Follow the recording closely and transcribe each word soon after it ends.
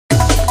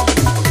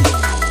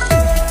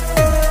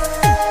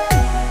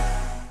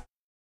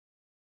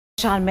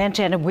Sean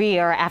mentioned we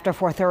are after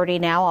 4:30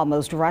 now,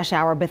 almost rush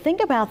hour. But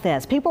think about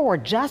this. People were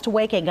just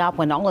waking up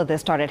when all of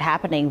this started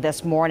happening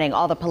this morning.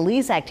 All the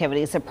police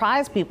activity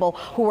surprised people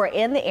who were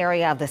in the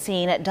area of the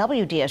scene.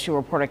 WDSU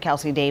reporter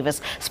Kelsey Davis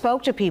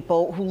spoke to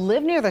people who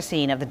live near the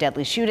scene of the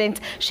deadly shootings.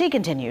 She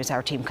continues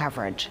our team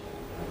coverage.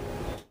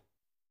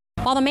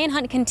 While the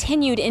manhunt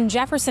continued in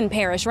Jefferson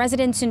Parish,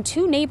 residents in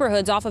two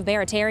neighborhoods off of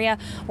Barataria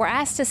were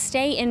asked to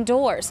stay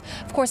indoors.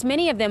 Of course,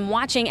 many of them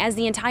watching as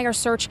the entire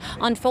search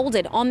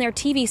unfolded on their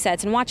TV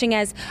sets and watching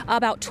as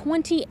about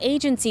 20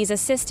 agencies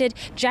assisted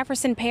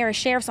Jefferson Parish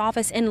Sheriff's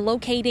Office in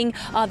locating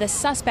the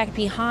suspect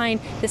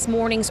behind this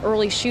morning's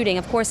early shooting.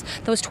 Of course,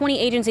 those 20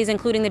 agencies,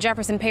 including the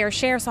Jefferson Parish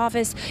Sheriff's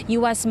Office,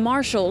 U.S.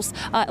 Marshals,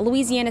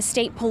 Louisiana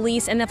State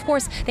Police, and of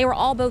course, they were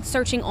all both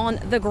searching on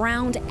the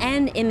ground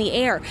and in the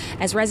air.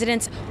 As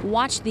residents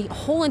watched the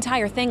whole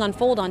entire thing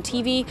unfold on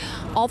TV,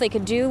 all they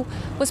could do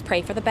was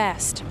pray for the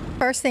best.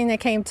 First thing that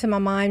came to my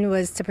mind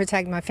was to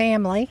protect my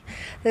family.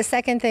 The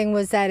second thing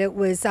was that it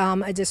was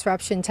a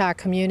disruption to our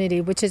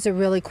community, which is a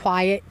really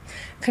quiet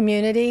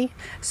community.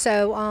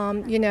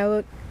 So, you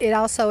know, it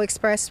also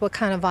expressed what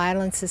kind of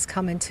violence is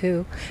coming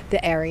to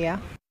the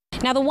area.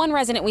 Now, the one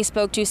resident we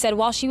spoke to said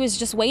while she was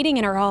just waiting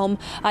in her home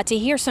to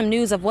hear some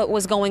news of what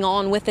was going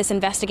on with this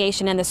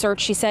investigation and the search,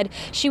 she said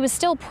she was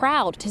still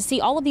proud to see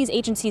all of these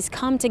agencies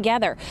come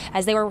together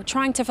as they were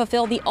trying to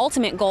fulfill the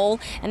ultimate goal,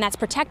 and that's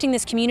protecting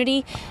this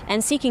community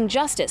and seeking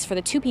justice for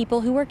the two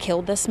people who were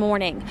killed this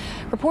morning.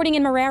 Reporting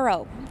in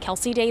Marrero,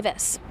 Kelsey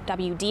Davis,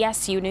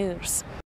 WDSU News.